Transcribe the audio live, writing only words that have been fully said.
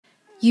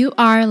You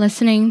are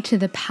listening to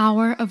the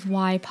Power of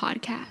Why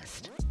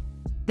podcast.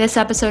 This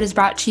episode is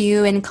brought to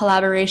you in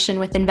collaboration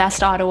with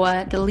Invest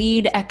Ottawa, the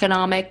lead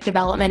economic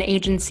development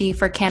agency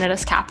for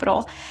Canada's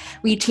capital.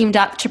 We teamed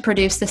up to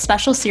produce this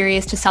special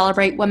series to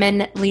celebrate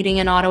women leading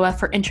in Ottawa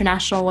for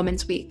International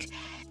Women's Week.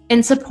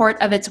 In support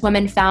of its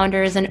women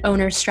founders and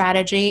owners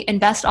strategy,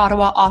 Invest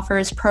Ottawa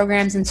offers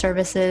programs and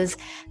services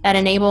that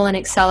enable and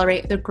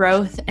accelerate the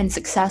growth and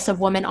success of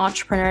women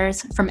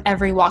entrepreneurs from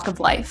every walk of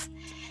life.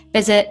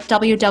 Visit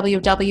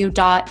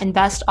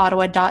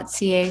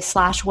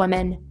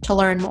www.investottawa.ca/women to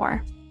learn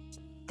more.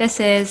 This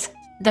is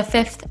the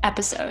 5th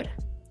episode.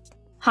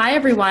 Hi,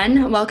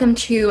 everyone. Welcome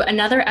to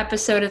another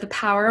episode of The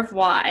Power of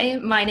Why.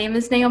 My name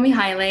is Naomi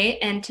Haile,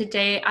 and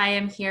today I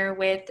am here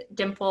with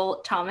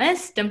Dimple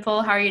Thomas.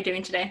 Dimple, how are you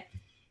doing today?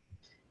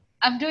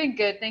 I'm doing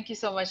good. Thank you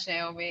so much,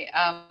 Naomi.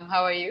 How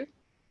are you?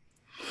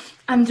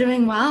 I'm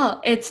doing well.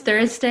 It's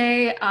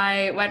Thursday.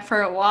 I went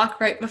for a walk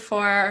right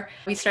before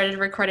we started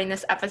recording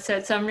this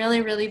episode, so I'm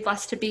really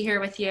blessed to be here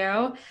with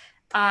you.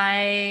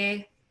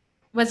 I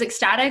was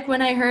ecstatic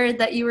when I heard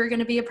that you were going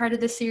to be a part of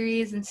the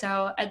series, and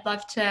so I'd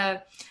love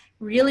to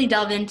really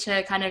delve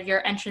into kind of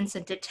your entrance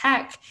into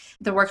tech,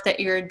 the work that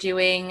you're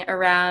doing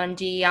around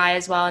DEI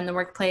as well in the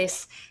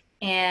workplace.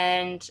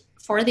 And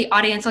for the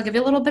audience, I'll give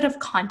you a little bit of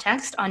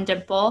context on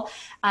Dimple.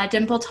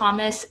 Dimple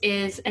Thomas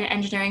is an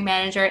engineering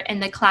manager in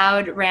the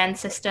Cloud RAN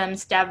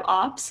Systems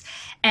DevOps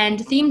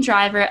and theme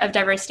driver of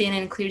diversity and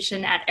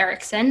inclusion at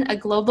Ericsson, a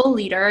global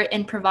leader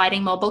in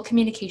providing mobile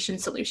communication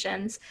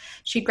solutions.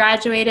 She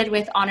graduated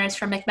with honors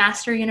from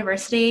McMaster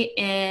University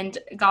and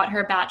got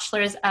her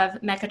bachelor's of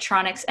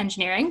mechatronics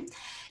engineering.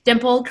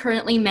 Dimple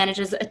currently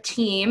manages a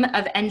team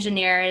of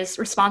engineers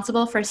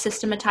responsible for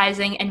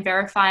systematizing and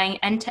verifying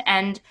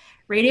end-to-end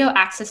radio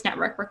access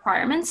network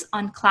requirements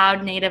on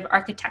cloud-native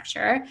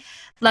architecture,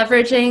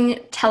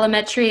 leveraging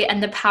telemetry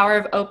and the power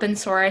of open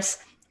source,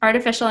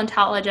 artificial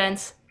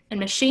intelligence, and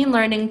machine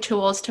learning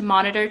tools to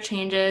monitor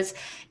changes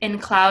in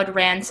cloud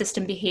RAN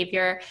system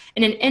behavior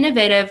in an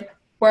innovative,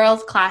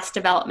 world-class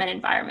development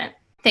environment.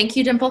 Thank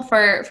you, Dimple,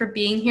 for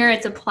being here.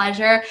 It's a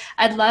pleasure.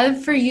 I'd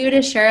love for you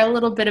to share a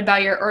little bit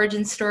about your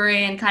origin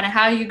story and kind of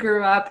how you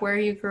grew up, where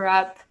you grew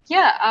up.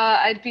 Yeah,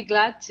 I'd be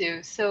glad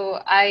to.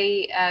 So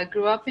I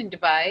grew up in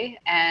Dubai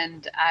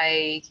and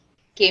I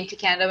came to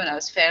Canada when I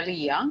was fairly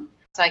young.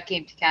 So I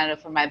came to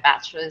Canada for my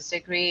bachelor's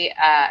degree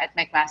at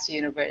McMaster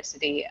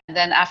University. And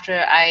then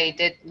after I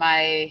did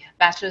my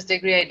bachelor's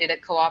degree, I did a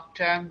co-op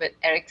term with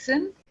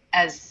Ericsson.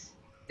 As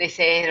they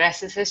say, the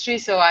rest is history.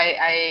 So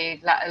I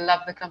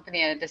love the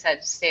company and I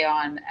decided to stay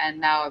on. And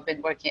now I've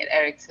been working at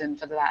Ericsson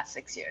for the last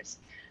 6 years.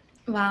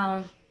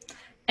 Wow.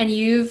 And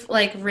you've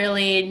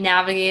really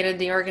navigated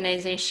the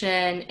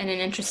organization in an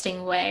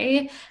interesting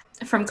way,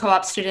 from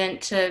co-op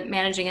student to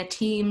managing a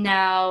team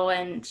now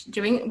and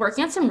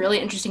working on some really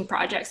interesting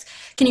projects.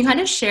 Can you kind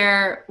of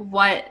share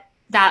what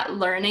that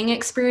learning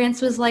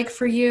experience was like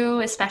for you,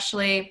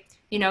 especially,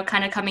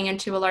 kind of coming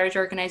into a large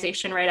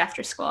organization right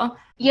after school?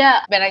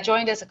 Yeah, when I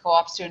joined as a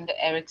co-op student at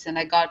Ericsson,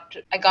 I got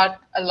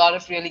a lot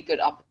of really good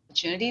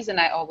opportunities, and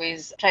I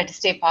always tried to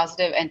stay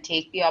positive and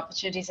take the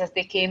opportunities as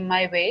they came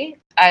my way.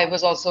 I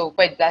was also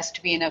quite blessed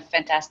to be in a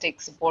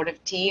fantastic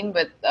supportive team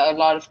with a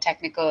lot of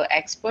technical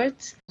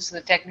experts. So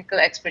the technical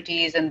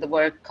expertise and the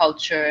work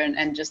culture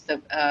and just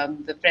the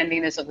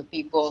friendliness of the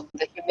people,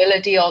 the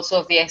humility also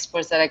of the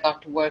experts that I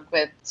got to work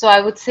with. So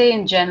I would say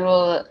in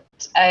general,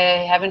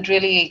 I haven't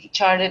really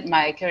charted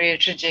my career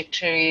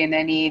trajectory in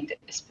any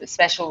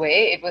special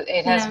way.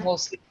 It has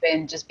mostly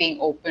been just being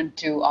open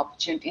to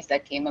opportunities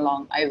that came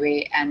along my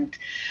way and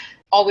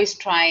always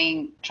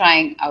trying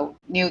out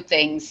new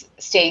things,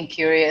 staying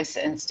curious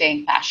and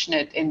staying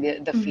passionate in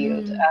the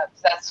field.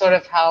 That's sort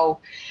of how,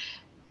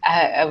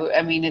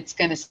 I mean, it's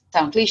going to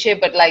sound cliche,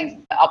 but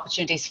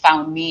opportunities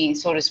found me,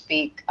 so to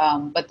speak.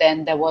 But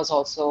then there was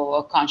also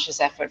a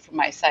conscious effort from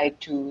my side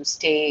to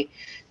stay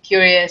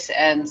curious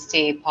and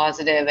stay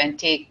positive and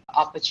take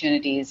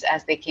opportunities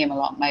as they came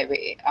along my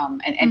way,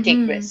 and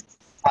take risks,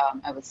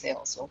 I would say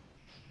also.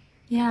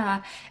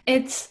 Yeah,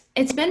 it's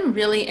been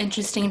really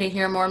interesting to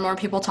hear more and more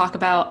people talk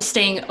about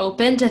staying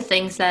open to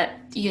things that,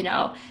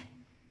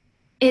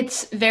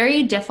 it's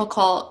very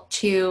difficult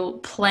to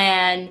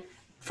plan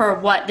for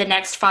what the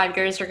next 5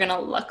 years are going to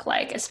look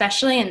like,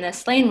 especially in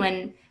this lane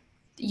when,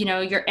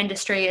 your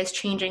industry is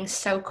changing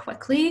so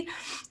quickly.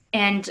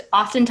 And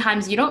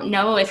oftentimes you don't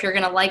know if you're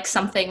going to like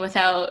something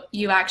without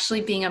you actually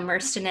being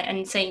immersed in it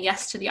and saying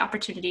yes to the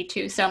opportunity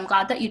too. So I'm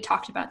glad that you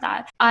talked about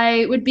that.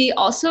 I would be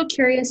also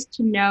curious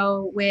to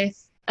know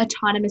with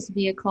autonomous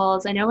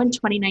vehicles. I know in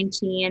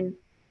 2019,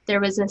 there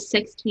was a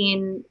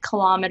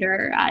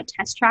 16-kilometer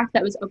test track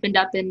that was opened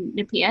up in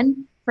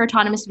Nepean for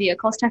autonomous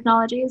vehicles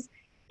technologies.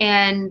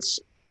 And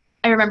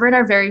I remember in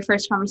our very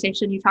first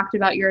conversation, you talked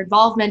about your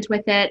involvement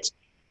with it.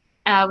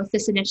 With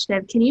this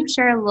initiative. Can you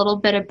share a little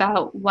bit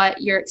about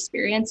what your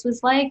experience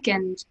was like?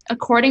 And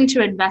according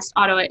to Invest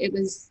Ottawa,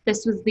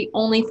 this was the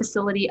only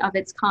facility of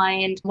its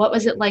kind. What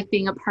was it like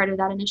being a part of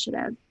that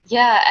initiative?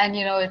 Yeah, and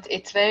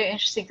it's very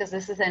interesting because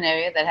this is an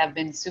area that I've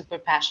been super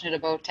passionate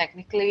about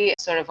technically,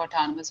 sort of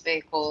autonomous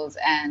vehicles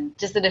and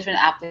just the different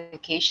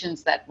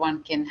applications that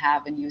one can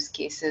have and use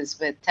cases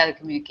with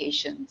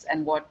telecommunications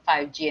and what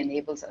 5G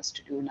enables us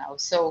to do now.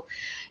 So,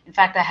 in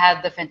fact, I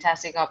had the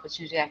fantastic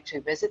opportunity to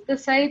actually visit the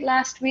site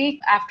last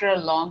week after a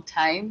long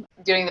time.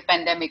 During the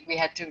pandemic, we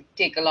had to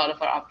take a lot of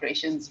our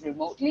operations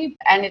remotely,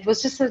 and it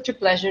was just such a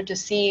pleasure to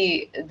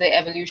see the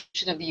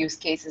evolution of the use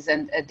cases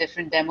and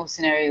different demo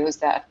scenarios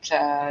that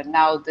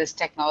now this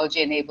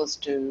technology enables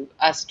to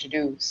us to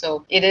do.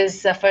 So it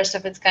is first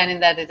of its kind in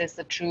that it is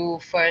the true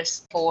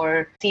first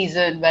for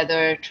season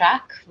weather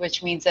track,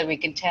 which means that we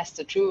can test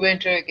the true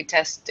winter, we can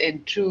test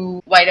in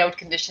true whiteout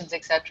conditions,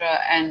 etc.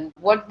 And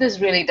what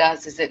this really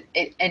does is it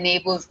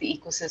enables the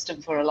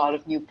ecosystem for a lot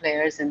of new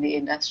players in the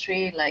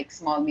industry, like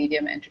small,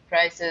 medium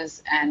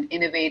enterprises and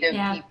innovative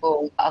Yeah.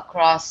 people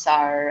across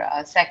our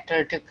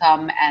sector to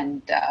come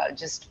and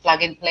just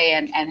plug and play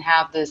and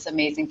have this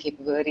amazing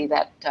capability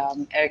that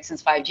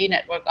Ericsson's 5G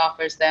network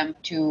offers them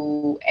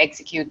to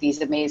execute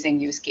these amazing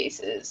use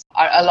cases.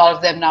 A lot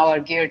of them now are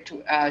geared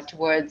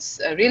towards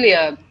really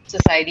a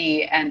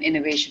society and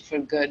innovation for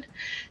good.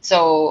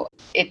 So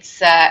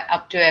it's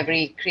up to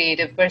every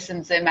creative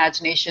person's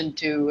imagination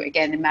to,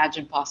 again,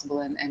 imagine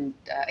possible and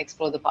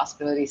explore the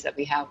possibilities that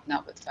we have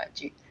now with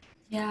 5G.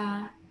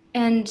 Yeah.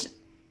 And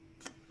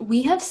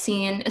we have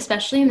seen,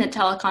 especially in the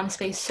telecom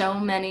space, so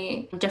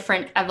many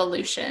different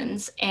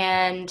evolutions.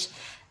 And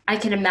I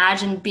can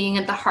imagine being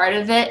at the heart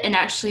of it and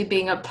actually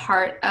being a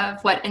part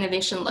of what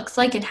innovation looks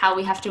like and how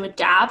we have to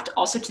adapt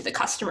also to the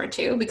customer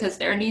too, because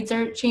their needs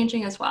are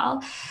changing as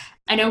well.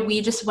 I know we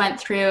just went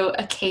through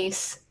a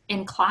case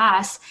in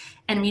class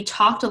and we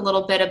talked a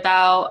little bit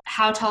about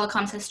how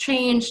telecoms has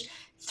changed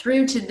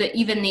through to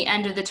even the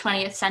end of the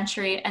 20th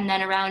century, and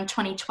then around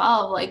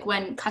 2012, like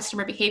when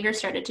customer behavior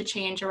started to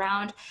change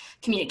around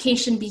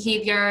communication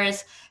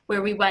behaviors,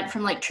 where we went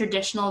from like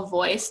traditional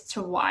voice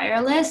to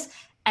wireless.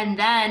 And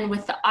then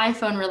with the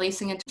iPhone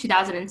releasing in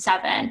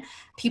 2007,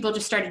 people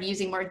just started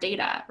using more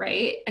data,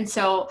 right? And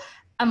so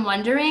I'm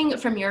wondering,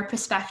 from your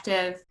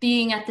perspective,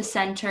 being at the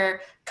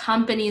center,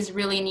 companies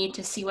really need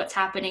to see what's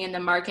happening in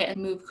the market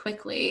and move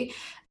quickly.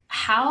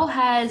 How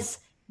has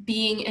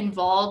being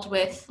involved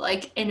with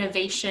like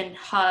innovation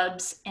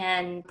hubs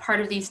and part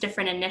of these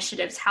different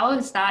initiatives, how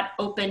has that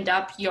opened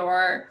up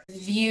your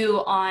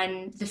view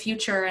on the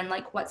future and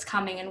like what's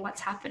coming and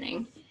what's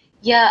happening?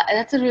 Yeah,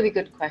 that's a really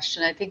good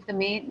question. I think the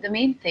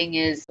main thing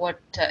is what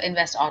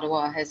Invest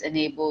Ottawa has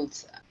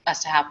enabled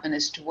us to happen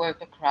is to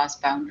work across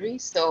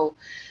boundaries. So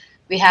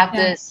we have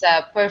Yeah. this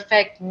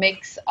perfect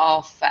mix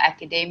of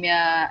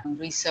academia,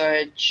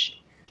 research,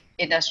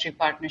 industry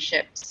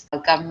partnerships,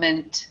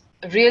 government,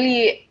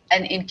 really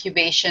an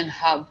incubation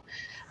hub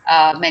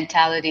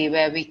mentality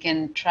where we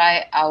can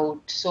try out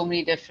so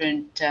many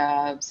different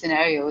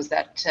scenarios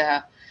that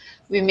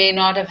we may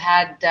not have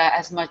had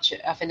as much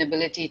of an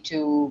ability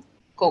to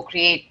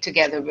co-create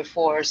together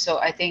before. So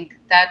I think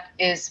that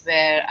is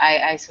where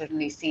I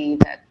certainly see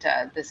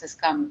that this has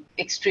come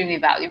extremely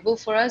valuable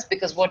for us,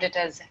 because what it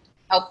has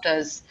helped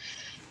us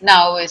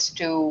now is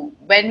to,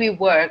 when we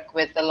work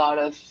with a lot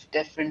of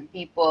different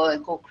people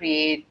and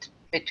co-create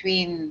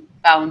between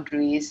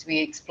boundaries, we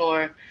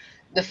explore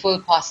the full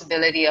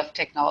possibility of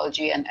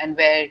technology and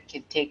where it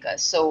can take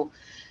us. So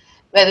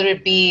whether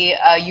it be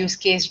a use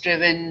case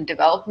driven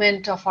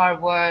development of our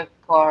work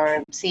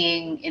or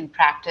seeing in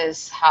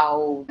practice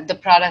how the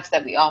products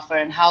that we offer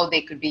and how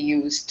they could be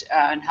used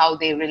and how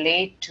they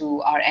relate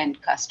to our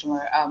end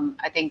customer.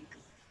 I think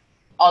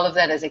all of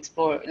that is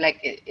explored. Like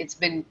it's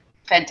been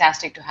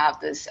fantastic to have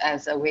this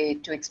as a way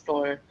to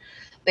explore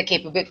the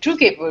true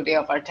capability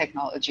of our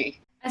technology.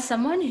 As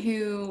someone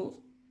who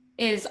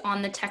is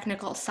on the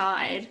technical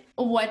side,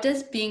 what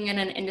does being in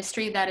an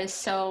industry that is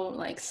so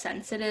like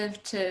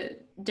sensitive to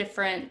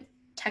different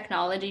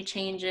technology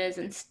changes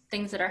and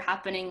things that are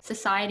happening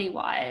society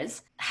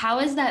wise, how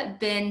has that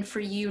been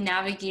for you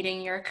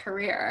navigating your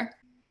career?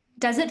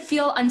 Does it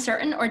feel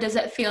uncertain or does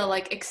it feel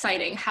like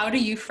exciting? How do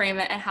you frame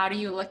it and how do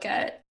you look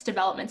at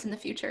developments in the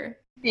future?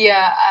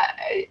 Yeah,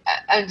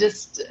 I'm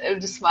just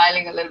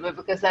smiling a little bit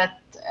because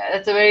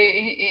that's a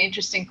very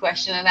interesting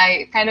question, and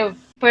I kind of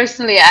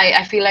personally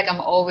I feel like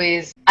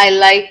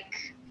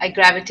I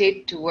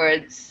gravitate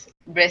towards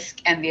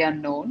risk and the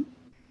unknown.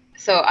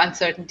 So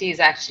uncertainty is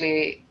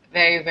actually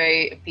very,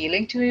 very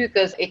appealing to me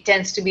because it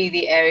tends to be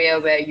the area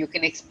where you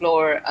can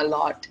explore a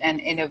lot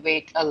and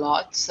innovate a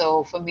lot.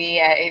 So for me,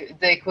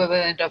 the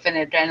equivalent of an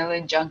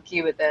adrenaline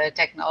junkie with a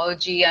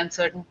technology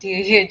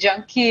uncertainty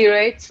junkie,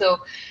 right? So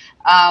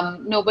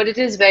no, but it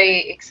is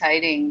very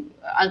exciting.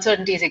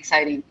 Uncertainty is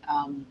exciting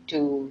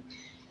to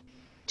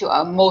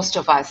most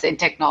of us in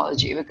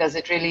technology because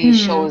it really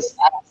Hmm. shows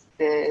us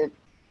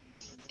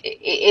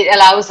it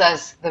allows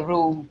us the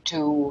room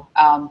to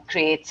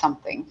create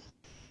something,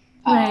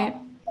 Right.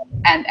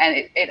 and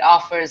it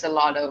offers a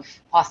lot of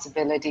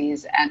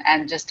possibilities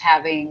and just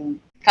having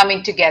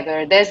coming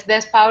together.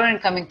 There's power in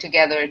coming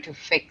together to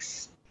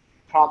fix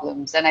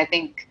problems, and I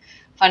think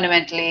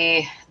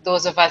fundamentally,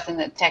 those of us in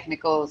the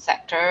technical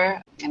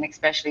sector, and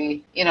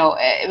especially,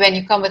 when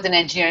you come with an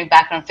engineering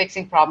background,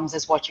 fixing problems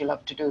is what you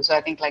love to do. So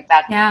I think like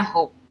that Yeah.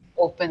 hope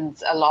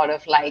opens a lot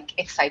of like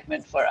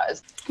excitement for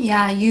us.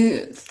 Yeah,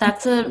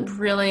 that's a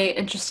really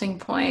interesting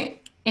point.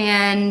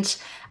 And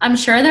I'm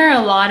sure there are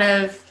a lot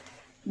of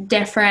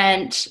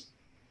different,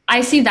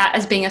 I see that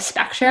as being a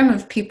spectrum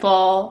of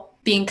people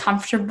being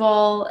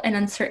comfortable in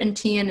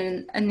uncertainty and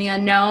in the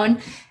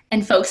unknown,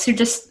 and folks who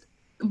just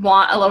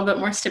want a little bit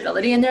more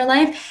stability in their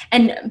life.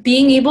 And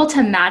being able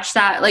to match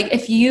that, like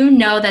if you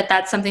know that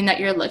that's something that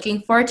you're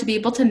looking for, to be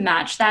able to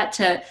match that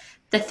to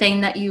the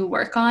thing that you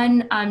work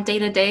on day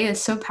to day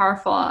is so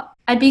powerful.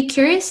 I'd be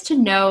curious to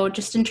know,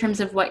 just in terms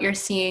of what you're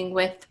seeing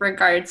with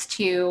regards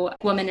to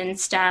women in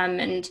STEM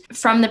and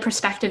from the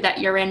perspective that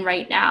you're in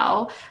right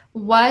now,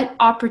 what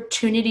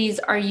opportunities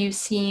are you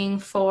seeing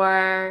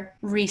for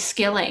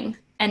reskilling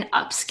and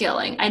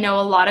upskilling? I know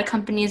a lot of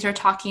companies are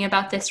talking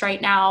about this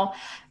right now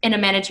in a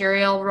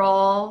managerial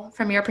role.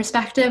 From your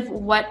perspective,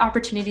 what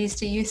opportunities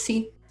do you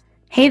see?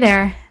 Hey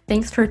there.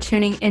 Thanks for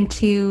tuning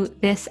into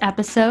this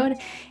episode.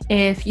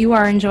 If you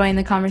are enjoying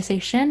the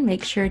conversation,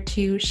 make sure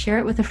to share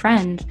it with a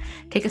friend.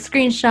 Take a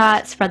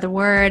screenshot, spread the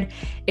word.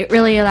 It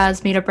really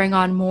allows me to bring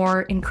on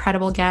more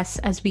incredible guests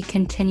as we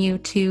continue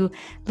to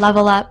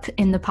level up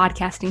in the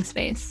podcasting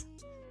space.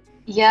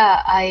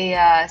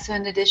 Yeah, so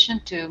in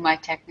addition to my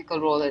technical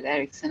role at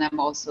Ericsson, I'm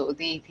also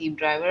the theme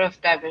driver of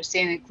diversity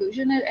and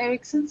inclusion at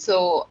Ericsson.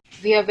 So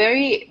we are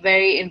very,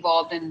 very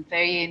involved and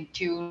very in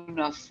tune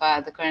of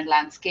the current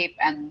landscape.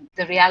 And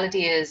the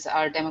reality is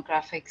our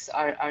demographics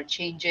are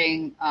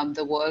changing.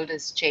 The world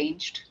has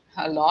changed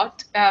a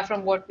lot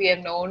from what we have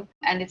known.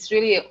 And it's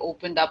really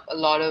opened up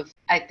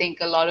I think,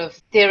 a lot of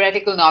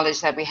theoretical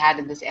knowledge that we had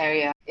in this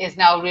area is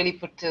now really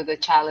put to the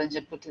challenge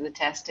and put to the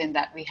test, in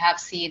that we have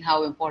seen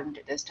how important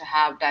it is to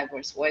have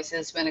diverse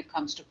voices when it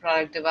comes to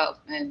product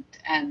development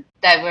and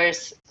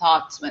diverse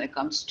thoughts when it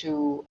comes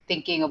to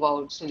thinking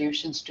about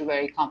solutions to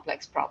very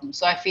complex problems.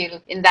 So I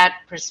feel in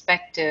that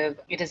perspective,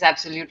 it is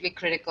absolutely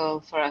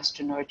critical for us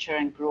to nurture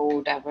and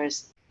grow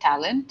diverse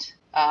talent.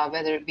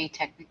 Whether it be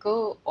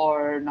technical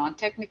or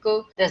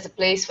non-technical, there's a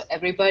place for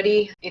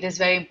everybody. It is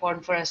very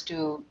important for us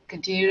to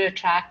continue to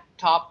attract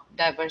top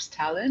diverse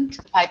talent.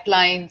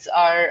 Pipelines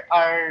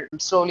are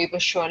slowly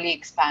but surely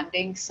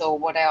expanding. So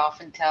what I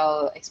often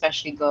tell,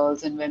 especially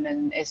girls and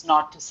women, is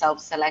not to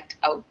self-select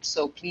out.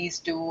 So please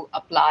do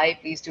apply.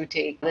 Please do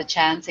take the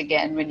chance.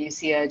 Again, when you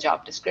see a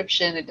job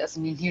description, it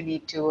doesn't mean you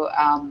need to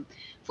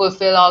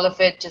fulfill all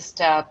of it.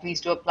 Just please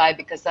do apply,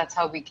 because that's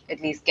how we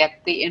at least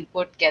get the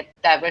input, get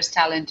diverse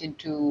talent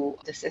into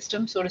the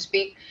system, so to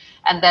speak.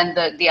 And then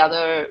the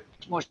other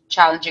more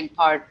challenging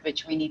part,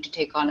 which we need to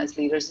take on as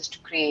leaders, is to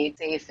create a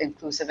safe,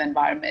 inclusive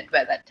environment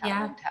where that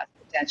talent has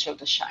potential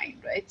to shine,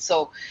 right?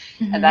 So,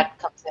 and that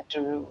comes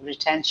into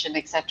retention,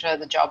 etc.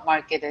 The job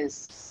market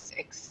is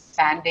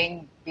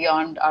expanding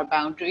beyond our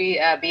boundary,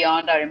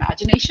 beyond our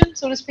imagination,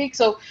 so to speak.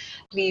 So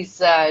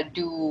please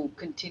do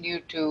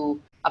continue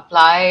to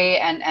apply,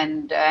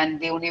 and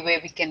the only way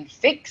we can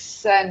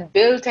fix and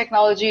build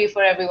technology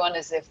for everyone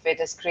is if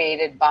it is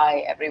created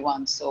by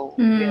everyone. So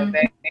we are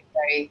very,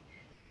 very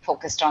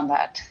focused on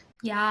that.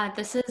 Yeah,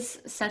 this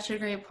is such a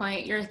great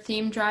point. You're a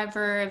theme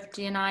driver of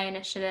D&I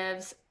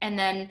initiatives. And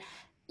then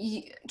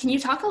can you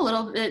talk a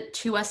little bit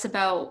to us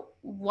about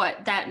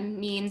what that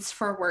means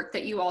for work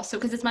that you also,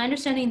 because it's my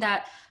understanding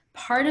that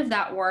part of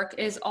that work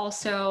is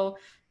also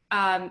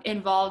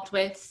involved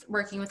with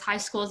working with high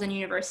schools and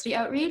university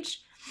outreach.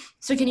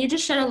 So can you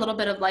just shed a little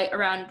bit of light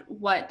around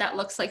what that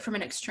looks like from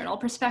an external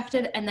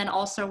perspective, and then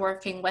also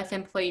working with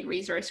employee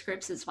resource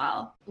groups as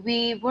well?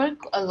 We have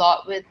a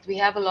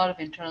lot of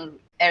internal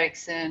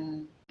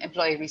Ericsson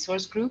employee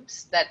resource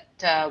groups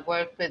that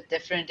work with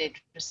different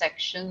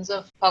intersections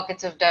of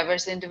pockets of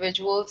diverse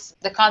individuals.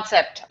 The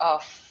concept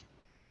of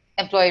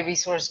employee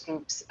resource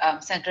groups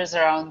centers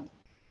around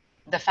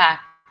the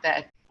fact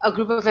that a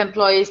group of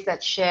employees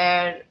that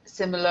share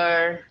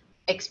similar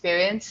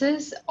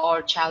experiences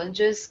or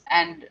challenges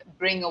and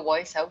bring a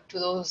voice out to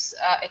those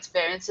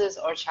experiences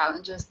or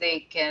challenges, they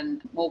can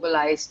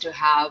mobilize to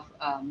have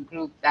a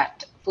group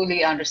that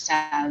fully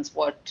understands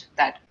what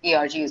that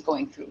ERG is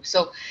going through.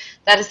 So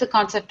that is the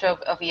concept of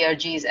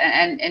ERGs.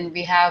 And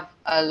we have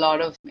a lot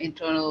of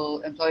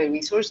internal employee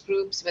resource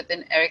groups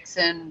within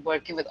Ericsson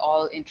working with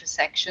all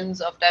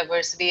intersections of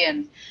diversity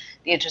and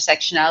the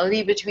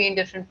intersectionality between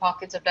different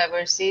pockets of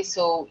diversity.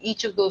 So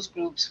each of those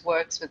groups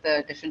works with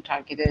a different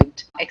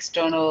targeted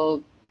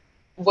external,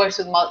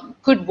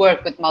 could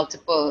work with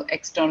multiple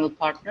external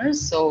partners.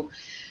 So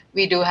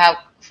we do have,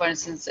 for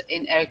instance,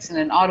 in Ericsson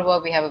in Ottawa,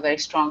 we have a very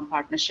strong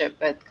partnership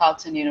with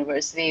Carleton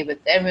University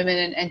with their Women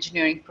in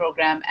Engineering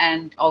program,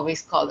 and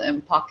always call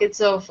them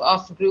pockets of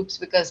groups,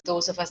 because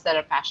those of us that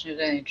are passionate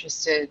and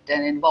interested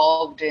and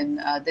involved in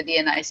the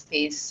D&I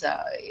space,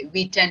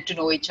 we tend to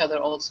know each other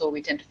also.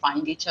 We tend to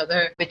find each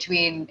other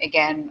between,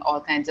 again,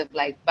 all kinds of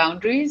like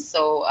boundaries.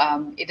 So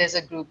it is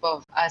a group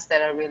of us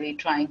that are really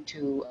trying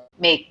to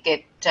make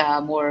it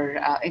more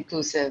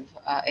inclusive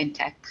in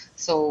tech.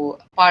 So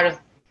part of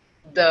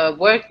the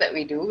work that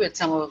we do with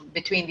some of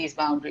between these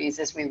boundaries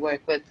is we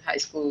work with high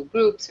school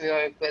groups, we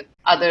work with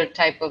other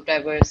type of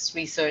diverse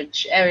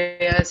research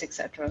areas,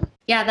 etc.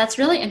 Yeah, that's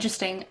really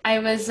interesting. I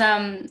was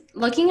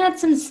looking at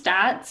some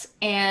stats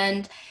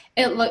and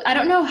I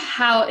don't know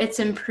how it's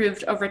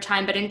improved over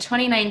time, but in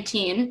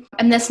 2019,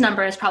 and this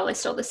number is probably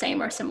still the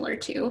same or similar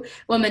to,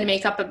 women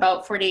make up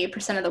about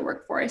 48% of the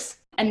workforce.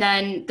 And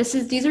then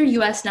these are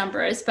US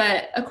numbers,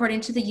 but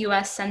according to the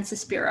US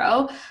Census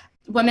Bureau,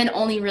 women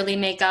only really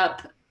make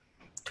up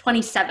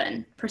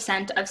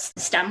 27% of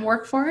STEM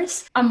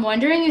workforce. I'm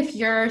wondering if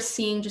you're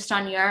seeing just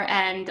on your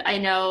end, I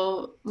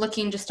know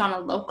looking just on a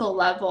local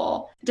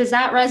level, does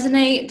that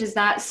resonate? Does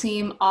that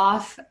seem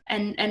off?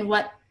 And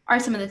what are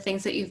some of the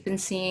things that you've been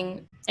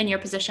seeing in your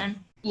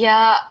position?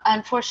 Yeah,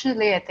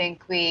 unfortunately, I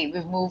think we've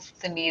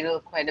moved the needle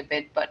quite a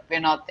bit, but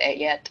we're not there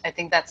yet. I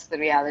think that's the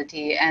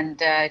reality,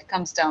 and it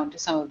comes down to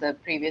some of the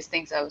previous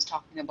things I was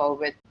talking about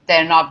with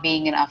there not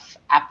being enough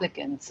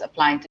applicants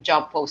applying to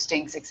job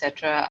postings,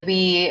 etc.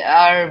 We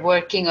are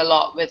working a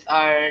lot with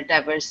our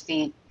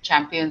diversity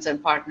champions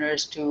and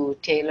partners to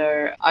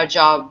tailor our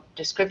job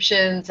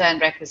descriptions and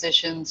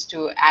requisitions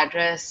to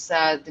address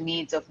the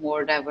needs of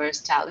more diverse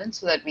talent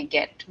so that we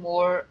get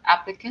more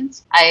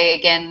applicants. I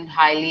again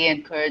highly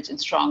encourage and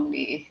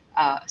strongly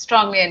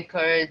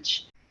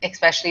encourage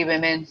especially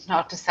women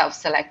not to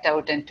self-select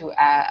out and to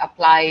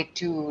apply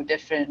to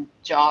different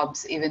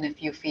jobs even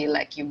if you feel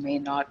like you may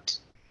not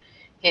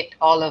hit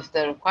all of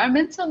the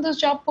requirements on those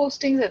job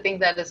postings. I think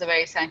that is a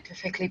very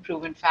scientifically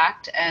proven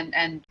fact.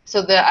 And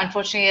so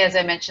unfortunately, as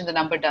I mentioned, the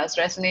number does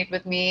resonate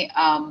with me.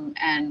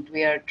 And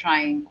we are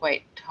trying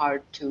quite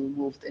hard to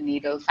move the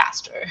needle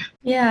faster.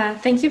 Yeah,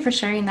 thank you for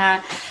sharing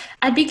that.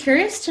 I'd be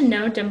curious to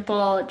know,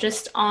 Dimple,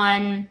 just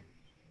on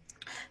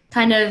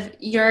kind of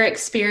your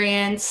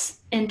experience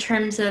in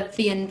terms of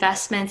the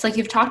investments. Like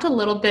you've talked a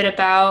little bit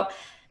about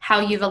how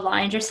you've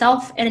aligned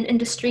yourself in an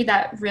industry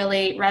that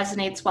really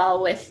resonates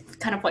well with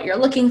kind of what you're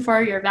looking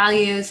for, your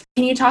values.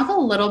 Can you talk a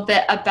little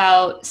bit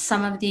about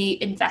some of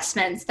the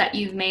investments that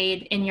you've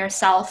made in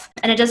yourself?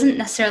 And it doesn't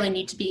necessarily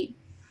need to be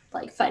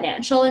like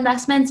financial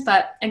investments,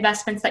 but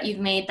investments that you've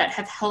made that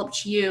have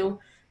helped you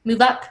move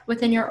up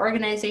within your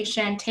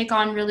organization, take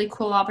on really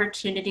cool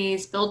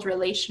opportunities, build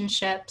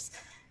relationships.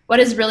 What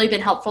has really been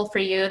helpful for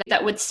you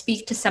that would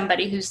speak to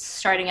somebody who's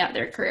starting out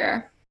their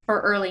career or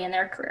early in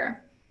their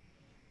career?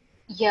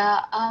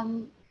 Yeah,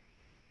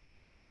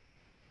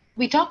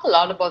 we talk a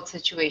lot about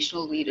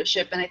situational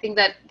leadership, and I think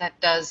that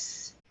that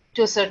does,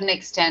 to a certain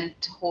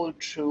extent, hold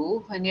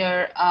true when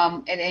you're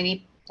at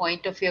any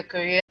point of your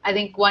career. I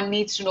think one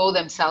needs to know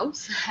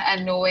themselves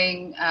and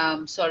knowing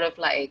sort of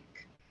like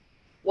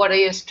what are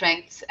your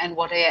strengths and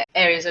what are your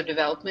areas of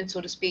development, so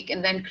to speak,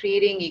 and then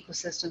creating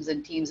ecosystems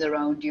and teams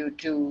around you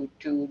to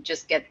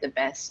just get the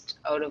best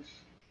out of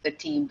the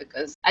team,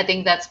 because I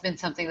think that's been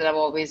something that I've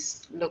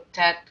always looked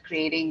at,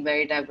 creating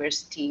very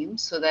diverse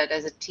teams so that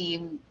as a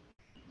team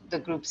the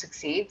group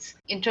succeeds.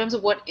 In terms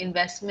of what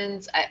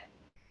investments,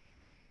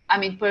 I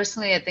mean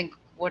personally I think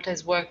what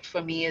has worked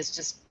for me is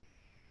just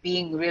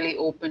being really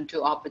open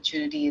to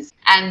opportunities,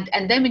 and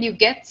then when you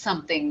get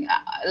something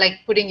like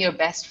putting your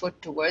best foot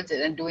towards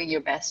it and doing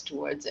your best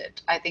towards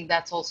it, I think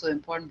that's also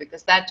important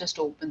because that just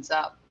opens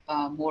up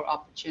more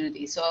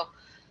opportunities. So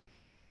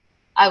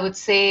I would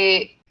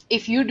say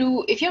if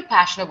you're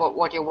passionate about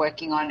what you're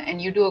working on and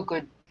you do a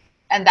good,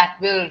 and that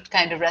will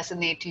kind of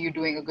resonate to you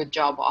doing a good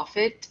job of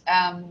it,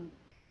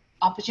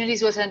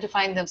 opportunities will tend to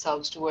find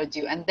themselves towards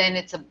you, and then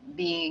it's a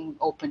being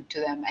open to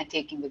them and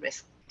taking the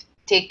risk.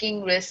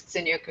 Taking risks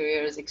in your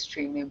career is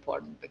extremely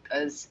important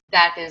because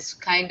that is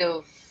kind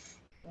of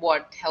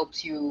what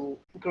helps you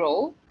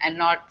grow and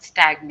not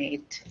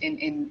stagnate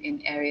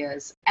in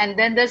areas. And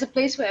then there's a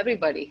place for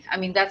everybody. I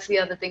mean, that's the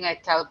other thing I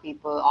tell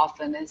people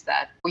often is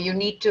that you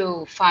need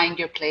to find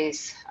your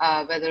place,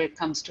 whether it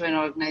comes to an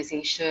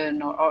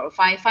organization or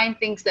find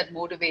things that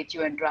motivate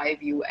you and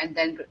drive you, and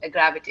then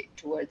gravitate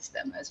towards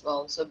them as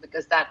well. So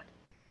because that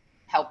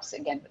helps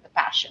again with the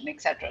passion,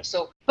 etc.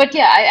 So, but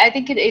yeah, I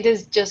think it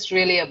is just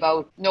really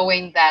about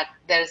knowing that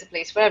there is a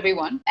place for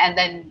everyone. And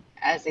then,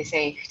 as they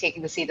say,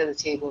 taking the seat at the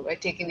table, right?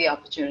 Taking the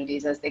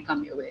opportunities as they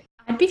come your way.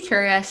 I'd be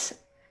curious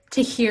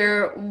to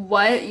hear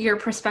what your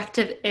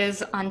perspective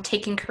is on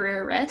taking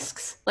career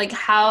risks. Like,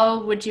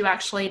 how would you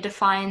actually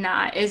define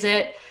that? Is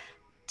it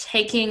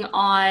taking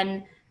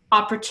on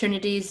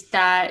opportunities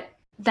that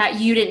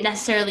you didn't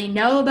necessarily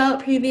know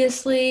about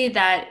previously,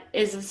 that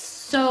is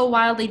so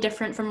wildly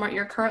different from what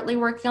you're currently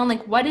working on?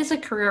 Like, what is a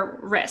career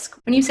risk?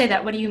 When you say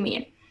that, what do you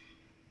mean?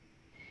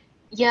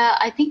 Yeah,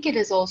 I think it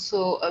is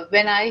also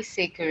when I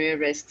say career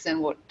risks and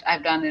what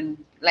I've done in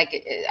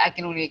like I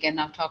can only again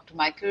now talk to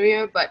my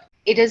career, but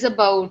it is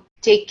about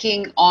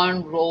taking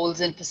on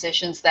roles and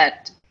positions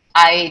that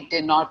I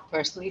did not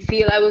personally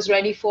feel I was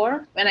ready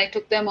for when I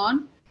took them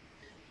on.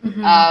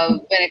 Mm-hmm.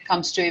 When it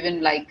comes to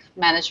even like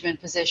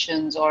management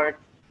positions or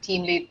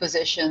team lead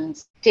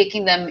positions,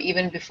 taking them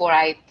even before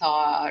I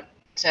thought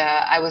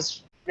I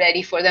was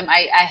ready for them.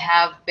 I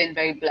have been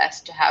very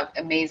blessed to have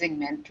amazing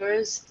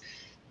mentors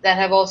that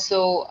have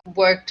also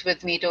worked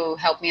with me to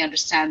help me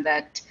understand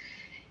that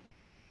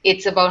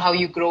it's about how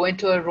you grow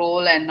into a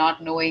role and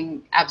not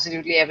knowing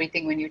absolutely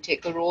everything when you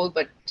take a role,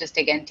 but just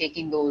again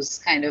taking those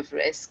kind of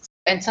risks.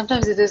 And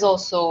sometimes it is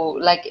also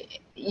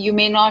like you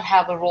may not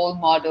have a role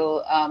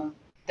model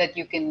that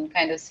you can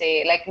kind of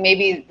say, like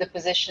maybe the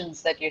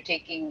positions that you're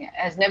taking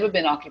has never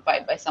been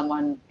occupied by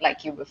someone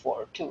like you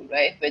before, too,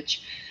 right?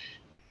 Which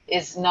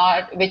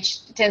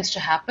tends to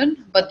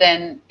happen, but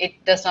then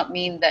it does not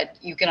mean that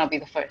you cannot be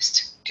the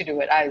first to do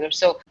it either.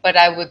 So, but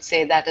I would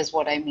say that is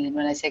what I mean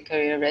when I say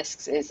career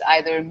risks is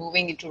either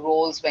moving into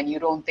roles when you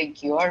don't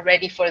think you are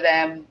ready for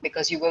them,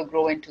 because you will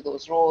grow into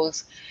those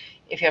roles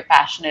if you're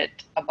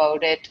passionate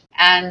about it,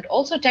 and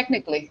also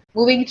technically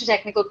moving into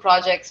technical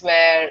projects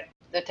where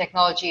the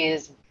technology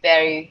is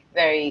very,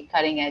 very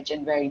cutting edge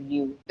and very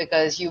new,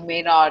 because you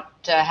may not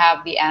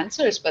have the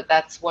answers, but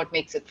that's what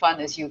makes it fun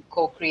is you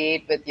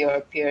co-create with your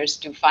peers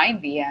to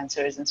find the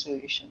answers and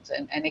solutions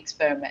and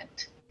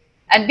experiment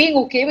and being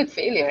okay with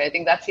failure. I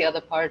think that's the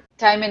other part.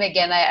 Time and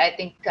again, I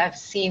think I've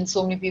seen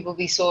so many people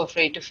be so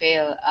afraid to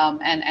fail.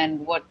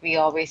 And what we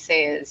always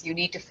say is you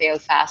need to fail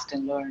fast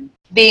and learn.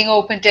 Being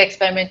open to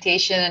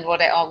experimentation. And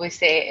what I always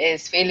say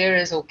is failure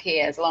is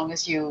okay as long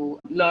as you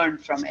learn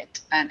from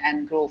it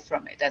and grow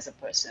from it as a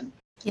person.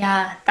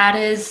 Yeah, that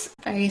is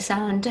very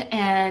sound.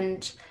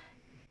 And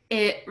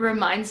it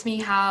reminds me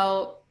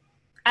how,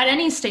 at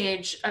any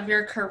stage of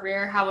your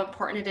career, how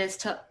important it is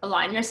to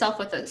align yourself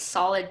with a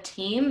solid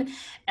team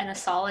and a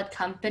solid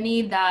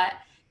company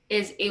that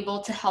is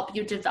able to help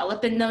you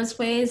develop in those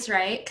ways,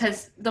 right?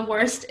 Because the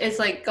worst is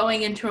like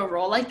going into a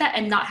role like that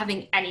and not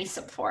having any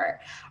support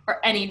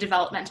or any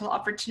developmental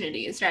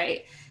opportunities,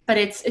 right? But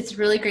it's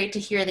really great to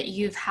hear that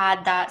you've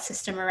had that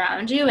system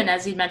around you, and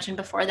as you mentioned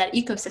before, that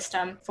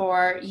ecosystem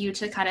for you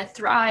to kind of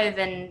thrive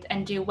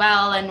and do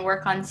well and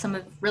work on some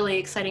of really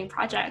exciting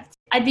projects.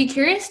 I'd be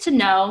curious to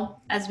know,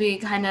 as we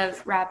kind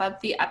of wrap up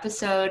the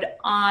episode,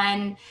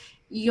 on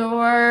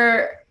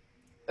your,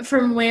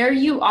 from where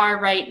you are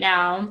right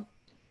now,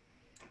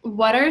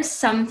 what are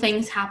some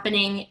things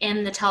happening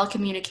in the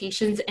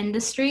telecommunications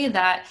industry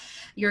that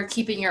you're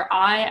keeping your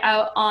eye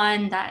out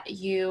on, that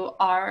you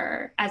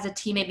are, as a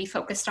team, maybe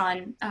focused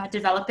on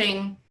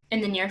developing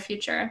in the near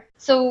future?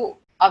 So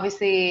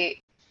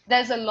obviously,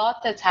 there's a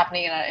lot that's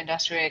happening in our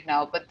industry right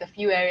now, but the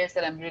few areas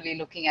that I'm really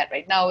looking at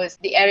right now is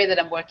the area that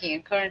I'm working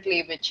in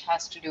currently, which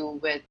has to do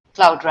with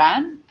Cloud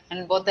RAN.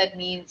 And what that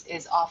means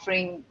is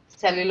offering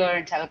cellular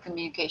and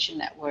telecommunication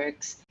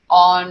networks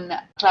on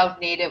cloud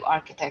native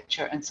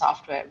architecture and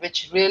software,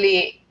 which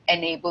really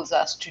enables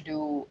us to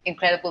do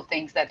incredible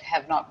things that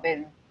have not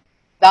been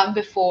done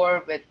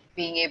before, with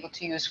being able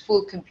to use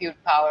full compute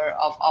power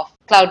of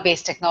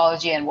cloud-based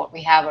technology and what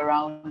we have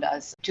around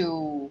us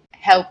to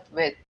help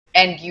with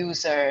end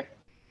user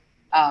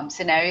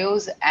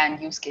scenarios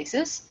and use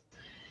cases.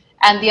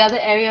 And the other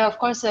area, of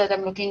course, that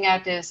I'm looking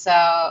at is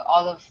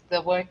all of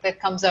the work that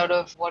comes out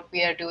of what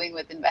we are doing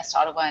with Invest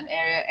Ottawa and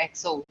Area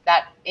XO.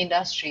 That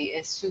industry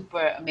is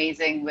super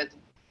amazing with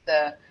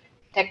the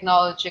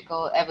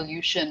technological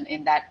evolution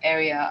in that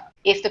area.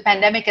 If the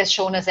pandemic has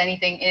shown us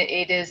anything,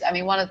 it is, I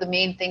mean, one of the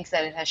main things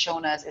that it has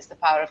shown us is the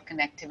power of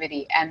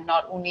connectivity. And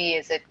not only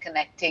is it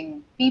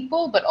connecting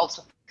people, but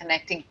also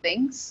connecting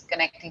things,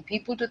 connecting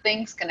people to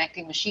things,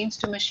 connecting machines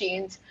to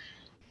machines.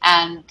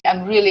 And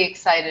I'm really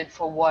excited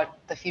for what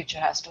the future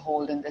has to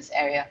hold in this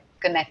area,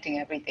 connecting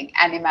everything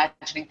and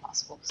imagining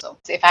possible. So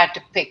if I had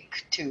to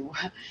pick two,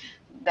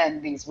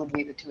 then these would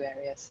be the two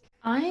areas.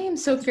 I am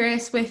so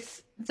curious,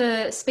 with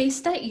the space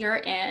that you're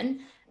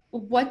in,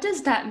 what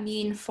does that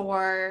mean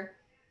for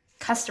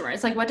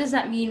customers? Like, what does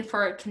that mean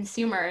for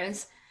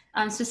consumers,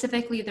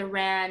 specifically the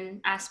RAN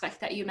aspect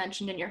that you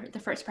mentioned in the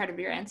first part of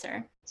your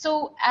answer?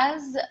 So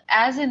as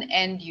an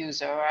end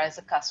user or as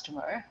a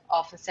customer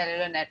of a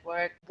cellular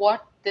network,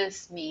 what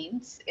this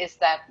means is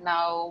that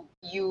now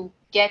you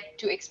get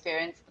to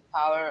experience the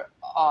power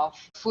of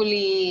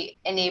fully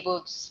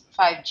enabled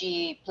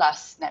 5G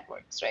plus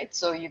networks, right?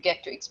 So you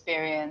get to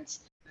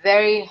experience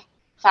very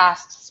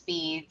fast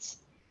speeds,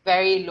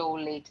 very low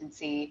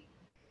latency,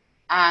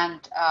 and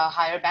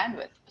higher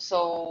bandwidth.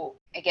 So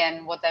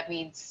again, what that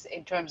means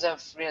in terms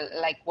of real,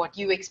 like what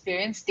you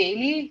experience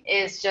daily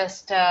is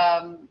just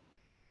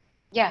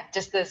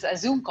just this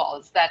Zoom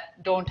calls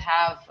that don't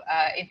have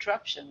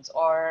interruptions,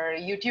 or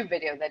YouTube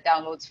video that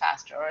downloads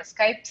faster, or a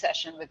Skype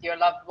session with your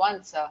loved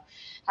ones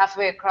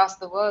halfway across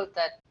the world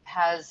that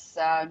has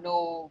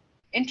no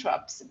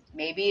interrupts.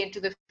 Maybe into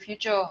the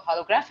future,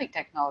 holographic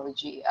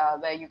technology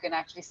where you can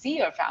actually see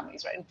your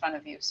families right in front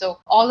of you. So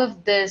all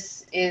of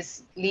this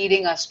is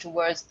leading us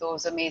towards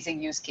those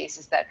amazing use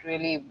cases that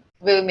really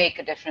will make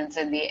a difference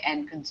in the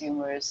end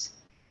consumer's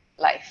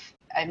life.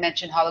 I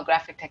mentioned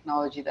holographic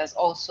technology. There's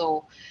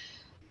also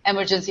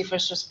emergency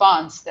first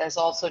response. There's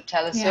also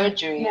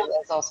telesurgery. Yeah.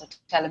 There's also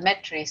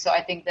telemetry. So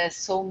I think there's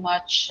so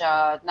much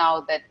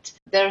now that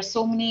there are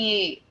so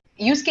many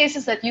use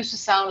cases that used to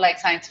sound like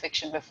science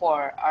fiction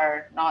before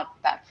are not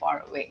that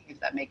far away, if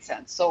that makes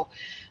sense. So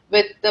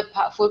with the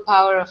full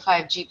power of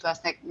 5G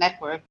plus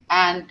network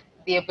and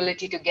the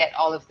ability to get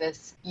all of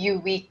this,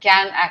 we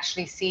can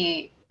actually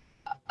see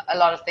a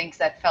lot of things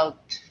that felt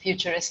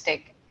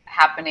futuristic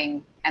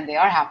happening, and they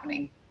are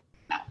happening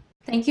now.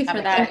 Thank you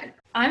for that.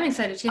 I'm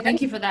excited too.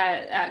 Thank you for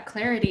that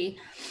clarity.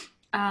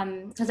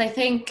 Because I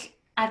think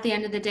at the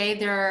end of the day,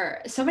 there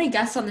are so many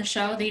guests on the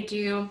show. They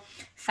do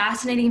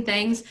fascinating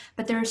things,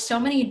 but there are so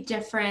many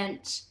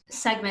different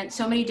segments,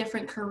 so many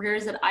different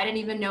careers that I didn't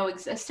even know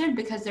existed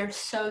because they're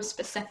so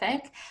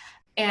specific.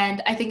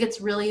 And I think it's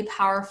really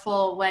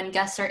powerful when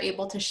guests are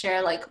able to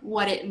share like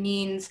what it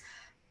means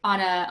on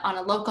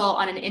a local,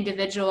 on an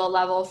individual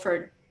level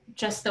for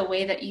just the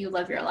way that you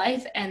live your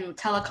life. And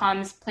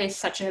telecoms plays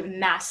such a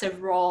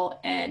massive role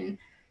in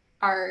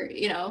our,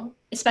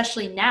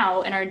 especially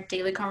now in our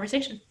daily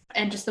conversation.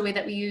 And just the way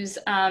that we use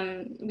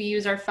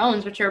our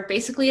phones, which are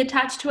basically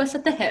attached to us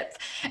at the hip.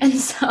 And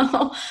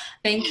so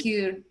thank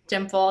you,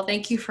 Dimple.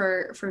 Thank you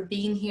for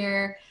being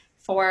here,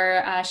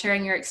 for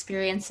sharing your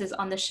experiences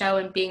on the show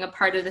and being a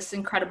part of this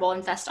incredible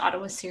Invest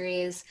Ottawa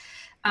series.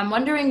 I'm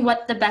wondering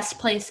what the best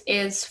place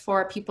is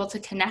for people to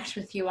connect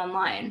with you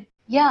online.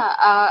 Yeah,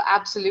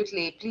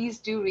 absolutely. Please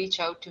do reach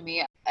out to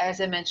me.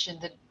 As I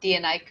mentioned, the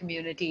D&I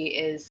community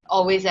is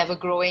always ever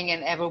growing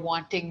and ever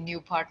wanting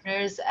new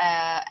partners.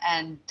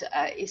 And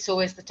so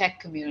is the tech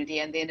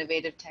community and the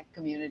innovative tech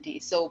community.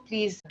 So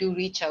please do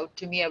reach out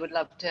to me. I would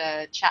love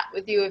to chat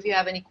with you if you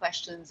have any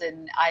questions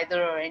in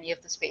either or any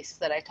of the spaces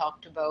that I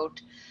talked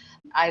about.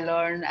 I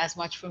learn as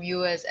much from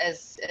you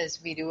as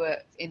we do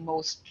in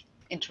most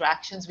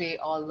interactions. We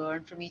all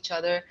learn from each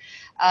other.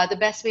 The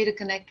best way to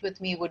connect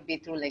with me would be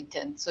through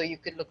LinkedIn. So you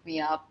could look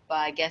me up.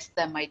 I guess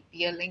there might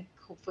be a link,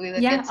 hopefully,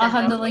 that gets sent I'll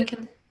have the out. link.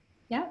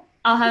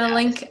 I'll have a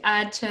link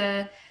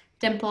to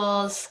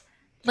Dimple's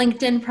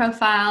LinkedIn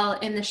profile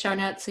in the show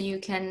notes, so you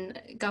can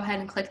go ahead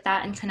and click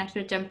that and connect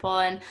with Dimple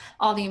and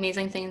all the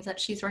amazing things that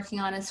she's working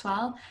on as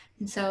well.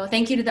 And so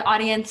thank you to the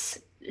audience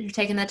who've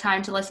taken the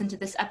time to listen to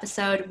this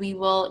episode. We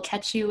will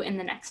catch you in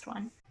the next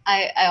one.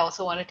 I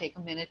also want to take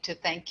a minute to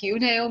thank you,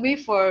 Naomi,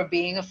 for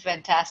being a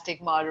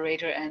fantastic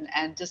moderator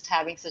and just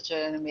having such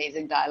an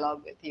amazing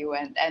dialogue with you.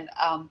 And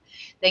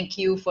thank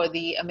you for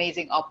the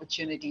amazing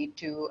opportunity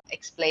to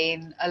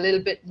explain a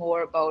little bit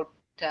more about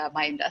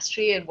my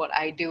industry and what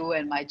I do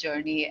and my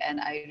journey. And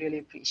I really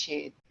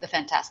appreciate the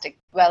fantastic,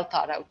 well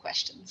thought out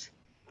questions.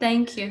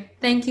 Thank you.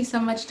 Thank you so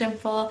much,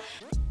 Dimple.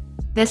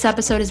 This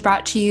episode is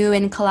brought to you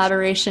in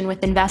collaboration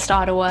with Invest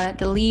Ottawa,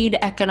 the lead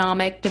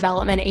economic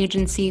development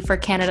agency for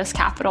Canada's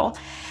capital.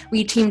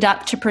 We teamed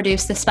up to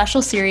produce this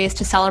special series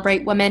to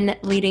celebrate women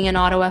leading in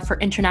Ottawa for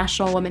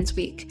International Women's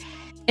Week.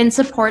 In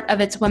support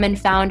of its women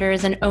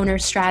founders and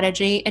owners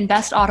strategy,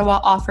 Invest Ottawa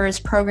offers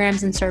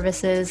programs and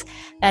services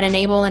that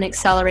enable and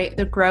accelerate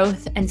the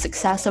growth and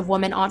success of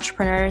women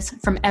entrepreneurs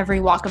from every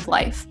walk of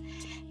life.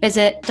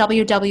 Visit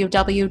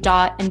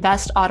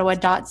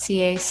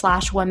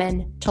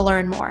www.investottawa.ca/women to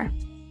learn more.